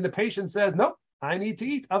eat. And the patient says, nope, I need to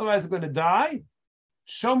eat. Otherwise, I'm going to die.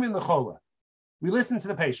 Show me the chola. We listen to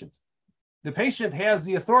the patient. The patient has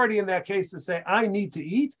the authority in that case to say, I need to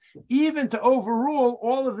eat, even to overrule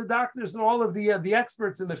all of the doctors and all of the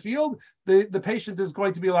experts in the field. The patient is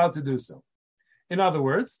going to be allowed to do so. In other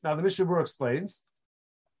words, now the Mishnah Berurah explains,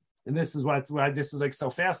 and this is why this is like so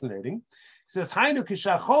fascinating. He says, Hainu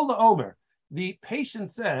kishachol omer. The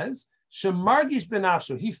patient says, shemargish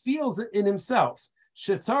benafsho. He feels it in himself.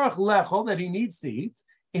 Shetzarach lechol, that he needs to eat,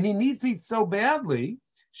 and he needs to eat so badly.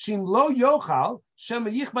 Shim lo yochal shema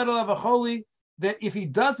yichbad alav acholi, that if he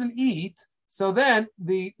doesn't eat, so then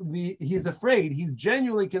he's afraid. He's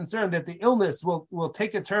genuinely concerned that the illness will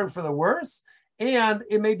take a turn for the worse, and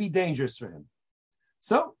it may be dangerous for him.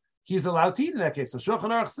 So he's allowed to eat in that case. So Shulchan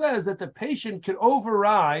Aruch says that the patient could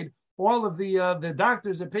override all of the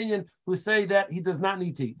doctor's opinion who say that he does not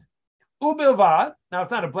need to eat. Ubilvad, now it's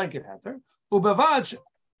not a blanket heter. Ubilvad,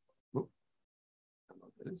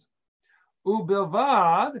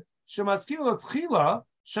 Ubilvad shemaskilo tchila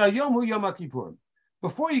shayom hu Yom Kippur.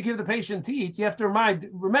 Before you give the patient to eat, you have to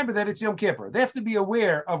remember that it's Yom Kippur. They have to be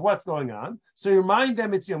aware of what's going on. So you remind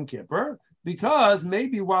them it's Yom Kippur, because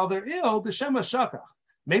maybe while they're ill, the Shema Shakach.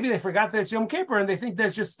 Maybe they forgot that it's Yom Kippur and they think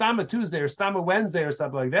that's just Stama Tuesday or Stama Wednesday or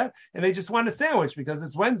something like that. And they just want a sandwich because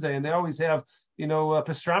it's Wednesday and they always have,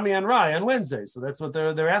 pastrami and rye on Wednesday. So that's what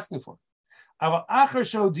they're asking for. But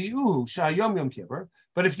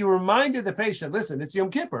if you reminded the patient, listen, it's Yom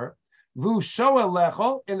Kippur, and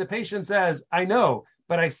the patient says, I know,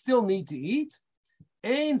 but I still need to eat.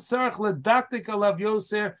 You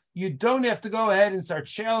don't have to go ahead and start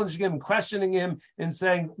challenging him, questioning him, and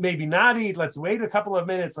saying, maybe not eat, let's wait a couple of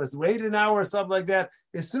minutes, let's wait an hour or something like that.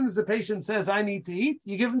 As soon as the patient says, I need to eat,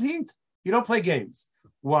 you give him to eat. You don't play games.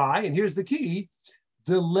 Why? And here's the key.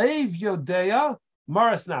 Delev yodea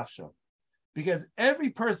maras nafsho. Because every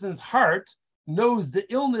person's heart knows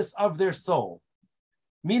the illness of their soul.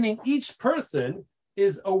 Meaning each person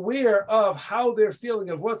is aware of how they're feeling,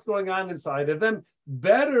 of what's going on inside of them,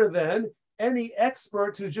 better than any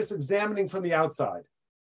expert who's just examining from the outside.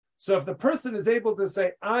 So if the person is able to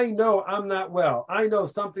say, I know I'm not well, I know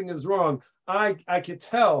something is wrong, I could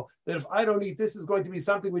tell that if I don't eat, this is going to be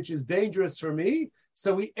something which is dangerous for me,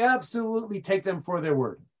 so we absolutely take them for their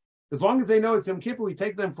word. As long as they know it's Yom Kippur, we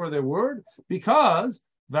take them for their word, because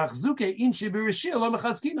we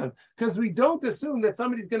don't assume that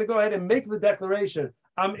somebody's going to go ahead and make the declaration,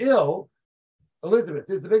 I'm ill. Elizabeth,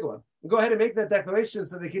 this is the big one. Go ahead and make that declaration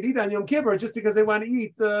so they can eat on Yom Kippur just because they want to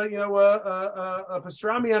eat, a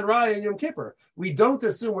pastrami and rye on Yom Kippur. We don't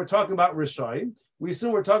assume we're talking about Rishayim. We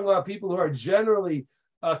assume we're talking about people who are generally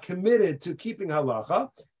committed to keeping halacha.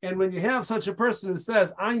 And when you have such a person who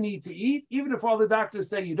says, I need to eat, even if all the doctors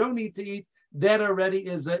say you don't need to eat, that already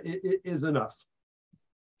is enough.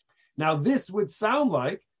 Now, this would sound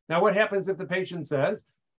like, now what happens if the patient says,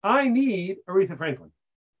 I need Aretha Franklin?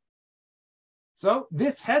 So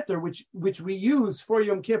this heter, which we use for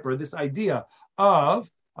Yom Kippur, this idea of,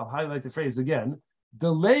 I'll highlight the phrase again,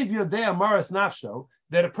 the lev yodea maras nafsho,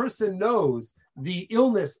 that a person knows the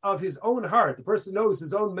illness of his own heart, the person knows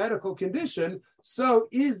his own medical condition, so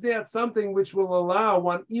is that something which will allow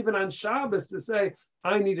one, even on Shabbos, to say,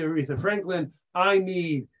 I need Aretha Franklin, I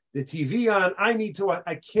need the TV on,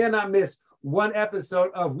 I cannot miss one episode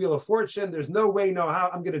of Wheel of Fortune. There's no way, no how,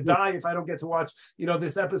 I'm going to die if I don't get to watch,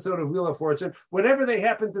 this episode of Wheel of Fortune. Whatever they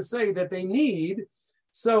happen to say that they need.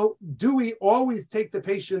 So do we always take the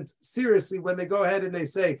patient seriously when they go ahead and they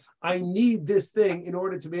say, I need this thing in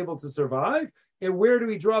order to be able to survive? And where do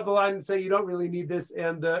we draw the line and say, you don't really need this,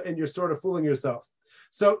 and you're sort of fooling yourself?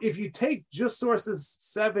 So if you take just sources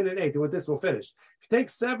 7 and 8, and with this we'll finish. If you take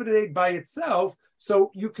 7 and 8 by itself,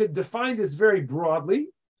 so you could define this very broadly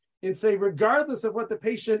and say, regardless of what the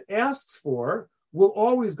patient asks for, we'll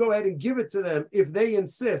always go ahead and give it to them if they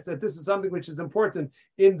insist that this is something which is important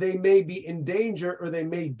and they may be in danger or they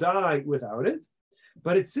may die without it.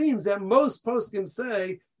 But it seems that most poskim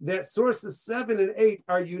say that sources 7 and 8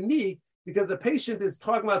 are unique because the patient is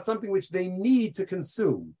talking about something which they need to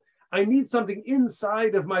consume. I need something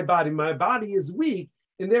inside of my body. My body is weak,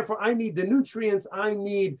 and therefore I need the nutrients, I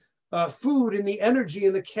need food and the energy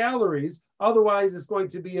and the calories. Otherwise, it's going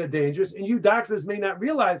to be dangerous. And you doctors may not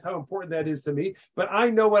realize how important that is to me, but I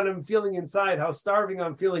know what I'm feeling inside, how starving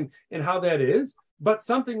I'm feeling, and how that is. But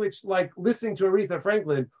something which, like listening to Aretha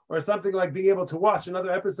Franklin, or something like being able to watch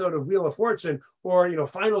another episode of Wheel of Fortune, or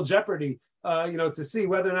Final Jeopardy, to see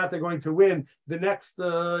whether or not they're going to win the next,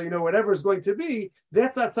 whatever is going to be,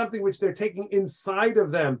 that's not something which they're taking inside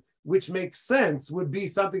of them, which makes sense, would be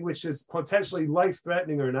something which is potentially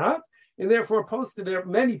life-threatening or not. And therefore,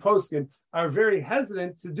 many poskim are very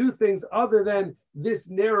hesitant to do things other than this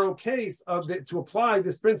narrow case to apply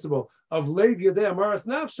this principle of Lev Yodei Maras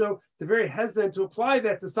Nafsho. They're very hesitant to apply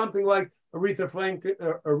that to something like Aretha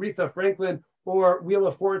Franklin, or Wheel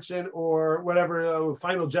of Fortune, or whatever,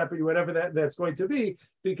 Final Jeopardy, whatever that's going to be,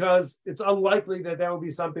 because it's unlikely that will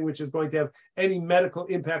be something which is going to have any medical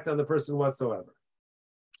impact on the person whatsoever.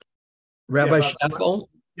 Rabbi Schaffel?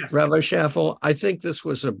 Yes. Rabbi Schaffel, I think this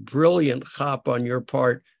was a brilliant hop on your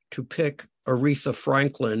part to pick Aretha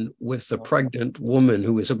Franklin with the pregnant woman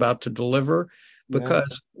who was about to deliver,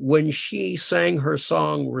 because when she sang her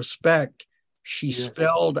song Respect, she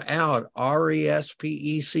spelled out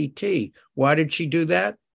RESPECT. Why did she do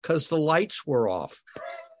that? Because the lights were off.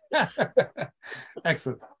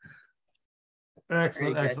 Excellent.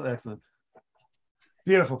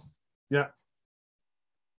 Beautiful. Yeah.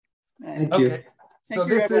 Thank you. Okay. So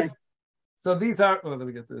this is. So these are. Oh, let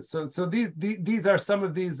me get this. So these are some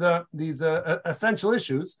of these essential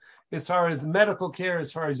issues as far as medical care,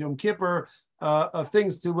 as far as Yom Kippur, of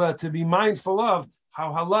things to be mindful of.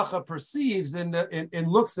 How halacha perceives and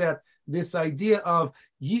looks at this idea of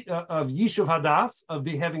yishuv hadas, of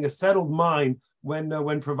having a settled mind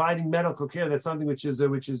when providing medical care. That's something which is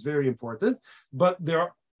very important. But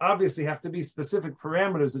there obviously have to be specific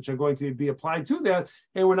parameters which are going to be applied to that,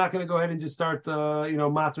 and we're not going to go ahead and just start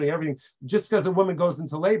mastering everything. Just because a woman goes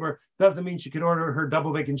into labor doesn't mean she can order her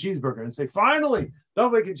double bacon cheeseburger and say, finally,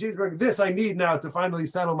 double bacon cheeseburger, this I need now to finally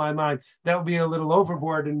settle my mind. That would be a little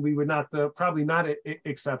overboard, and we would not probably not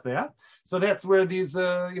accept that. So that's where these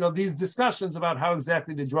these discussions about how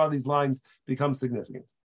exactly to draw these lines become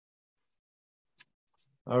significant.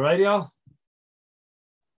 All right, y'all.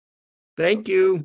 Thank you.